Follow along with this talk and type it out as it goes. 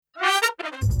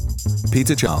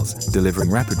Peter Charles,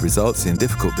 delivering rapid results in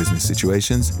difficult business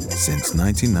situations since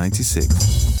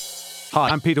 1996. Hi,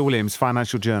 I'm Peter Williams,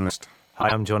 financial journalist. Hi,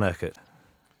 I'm John Urquhart.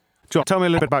 John, tell me a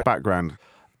little bit about background.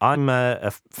 I'm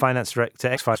a finance director,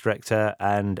 ex-finance director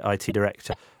and IT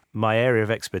director. My area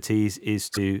of expertise is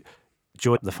to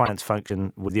join the finance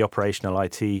function with the operational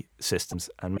IT systems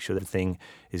and make sure that everything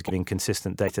is giving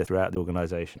consistent data throughout the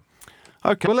organisation.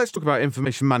 OK, well, let's talk about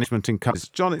information management in companies.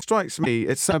 John, it strikes me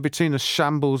it's between a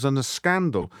shambles and a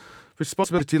scandal.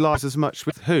 Responsibility lies as much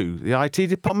with who? The IT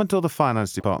department or the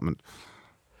finance department?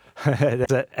 There's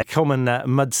a common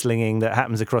mudslinging that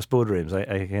happens across boardrooms,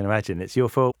 I can imagine. It's your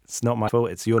fault, it's not my fault,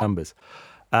 it's your numbers.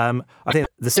 I think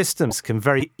the systems can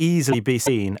very easily be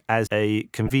seen as a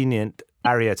convenient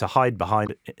area to hide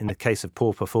behind in the case of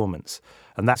poor performance.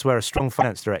 And that's where a strong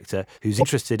finance director who's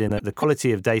interested in the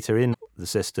quality of data in the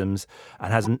systems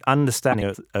and has an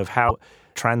understanding of how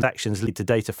transactions lead to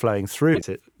data flowing through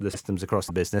the systems across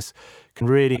the business can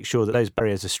really make sure that those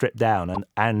barriers are stripped down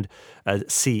and a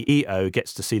CEO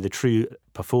gets to see the true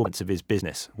performance of his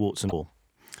business, warts and all.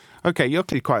 OK, you're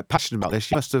clearly quite passionate about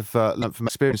this. You must have learnt from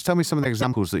experience. Tell me some of the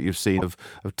examples that you've seen of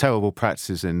terrible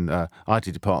practices in IT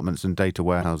departments and data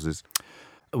warehouses.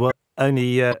 Well,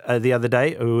 only the other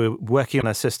day, we were working on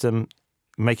a system,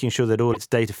 making sure that all its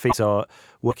data feeds are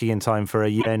working in time for a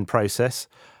year-end process.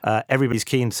 Everybody's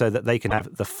keen so that they can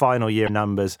have the final year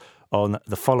numbers on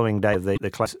the following day of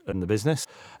the close in the business.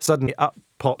 Suddenly up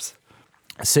pops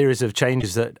a series of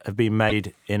changes that have been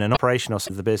made in an operational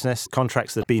side of the business,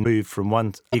 contracts that have been moved from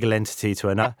one legal entity to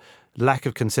another, lack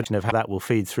of consideration of how that will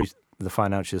feed through the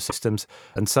financial systems,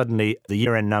 and suddenly the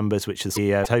year-end numbers, which the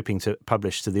CEO is hoping to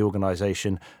publish to the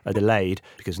organisation, are delayed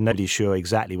because nobody's sure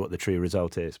exactly what the true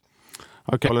result is.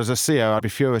 OK, well, as a CEO, I'd be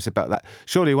furious about that.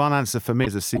 Surely one answer for me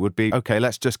as a CEO would be, OK,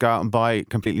 let's just go out and buy a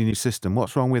completely new system.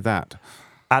 What's wrong with that?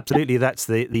 Absolutely, that's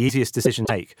the easiest decision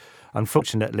to take.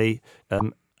 Unfortunately,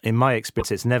 in my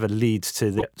experience, it never leads to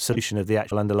the solution of the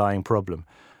actual underlying problem.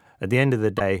 At the end of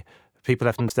the day, people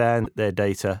have to understand their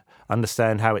data,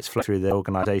 understand how it's flowing through their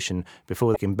organisation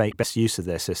before they can make best use of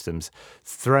their systems.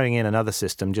 Throwing in another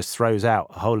system just throws out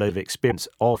a whole load of experience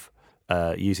of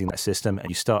using that system, and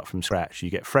you start from scratch. You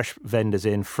get fresh vendors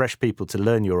in, fresh people to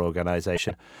learn your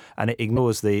organisation, and it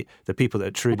ignores the people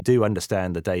that truly do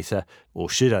understand the data, or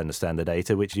should understand the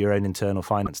data, which is your own internal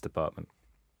finance department.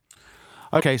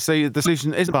 OK, so the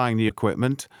solution isn't buying new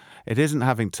equipment. It isn't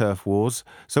having turf wars.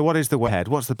 So what is the way ahead?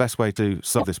 What's the best way to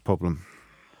solve this problem?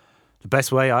 The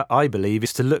best way, I believe,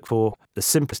 is to look for the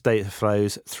simplest data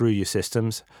flows through your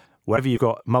systems. Wherever you've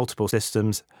got multiple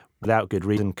systems, without good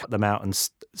reason, cut them out and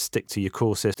stick to your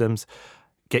core systems.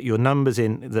 Get your numbers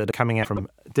in that are coming out from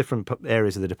different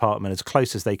areas of the department as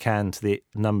close as they can to the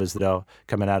numbers that are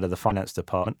coming out of the finance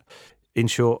department. In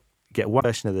short, get one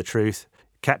version of the truth,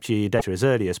 capture your data as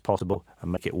early as possible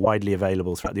and make it widely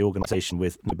available throughout the organisation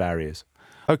with no barriers.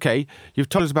 OK, you've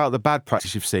told us about the bad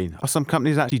practice you've seen. Are some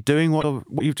companies actually doing what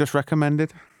you've just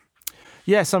recommended?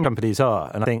 Yeah, some companies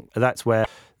are, and I think that's where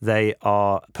they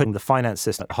are putting the finance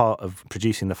system at the heart of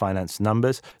producing the finance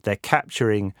numbers. They're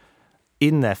capturing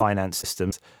in their finance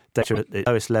systems data at the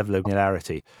lowest level of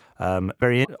granularity.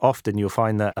 Very often you'll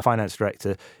find that a finance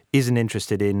director isn't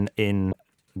interested in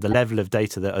the level of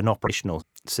data that an operational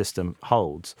system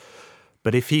holds.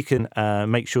 But if he can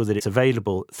make sure that it's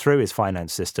available through his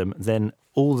finance system, then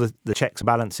all the checks and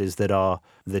balances that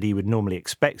he would normally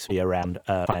expect to be around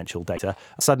financial data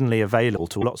are suddenly available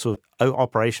to lots of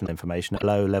operational information at a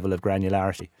low level of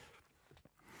granularity.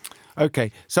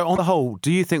 OK, so on the whole,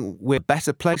 do you think we're a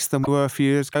better place than we were a few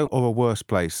years ago, or a worse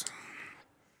place?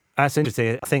 That's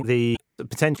interesting. I think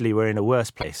potentially we're in a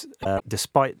worse place.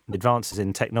 Despite advances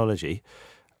in technology,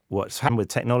 what's happened with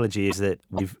technology is that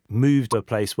we've moved to a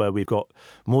place where we've got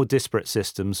more disparate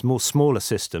systems, more smaller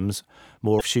systems,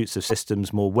 more offshoots of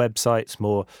systems, more websites,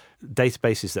 more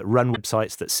databases that run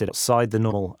websites that sit outside the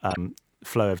normal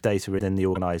flow of data within the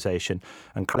organisation.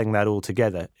 And culling that all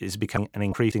together is becoming an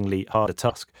increasingly harder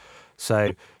task.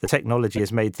 So the technology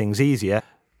has made things easier.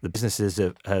 The businesses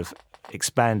have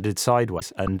expanded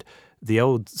sideways, and the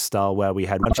old style where we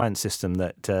had one giant system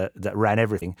that ran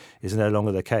everything is no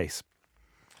longer the case.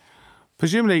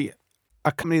 Presumably,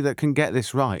 a company that can get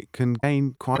this right can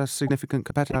gain quite a significant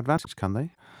competitive advantage, can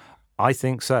they? I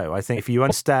think so. I think if you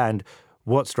understand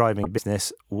what's driving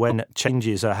business, when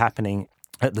changes are happening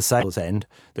at the sales end,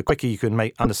 the quicker you can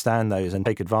understand those and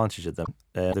take advantage of them,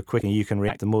 the quicker you can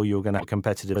react, the more you're going to have a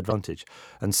competitive advantage.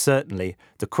 And certainly,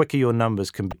 the quicker your numbers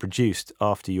can be produced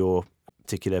after your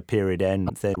particular period end,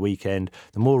 month end, weekend,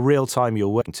 the more real time you're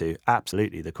working to,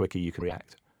 absolutely, the quicker you can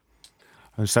react.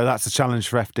 And so that's a challenge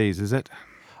for FDs, is it?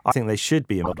 I think they should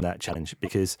be involved in that challenge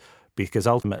because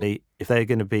ultimately, if they're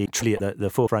going to be truly at the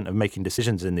forefront of making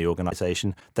decisions in the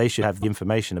organisation, they should have the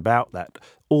information about that,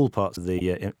 all parts of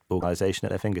the organisation, at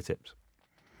their fingertips.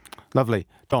 Lovely.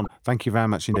 Don, thank you very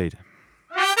much indeed.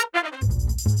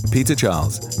 Peter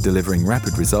Charles, delivering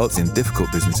rapid results in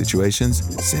difficult business situations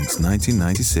since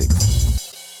 1996.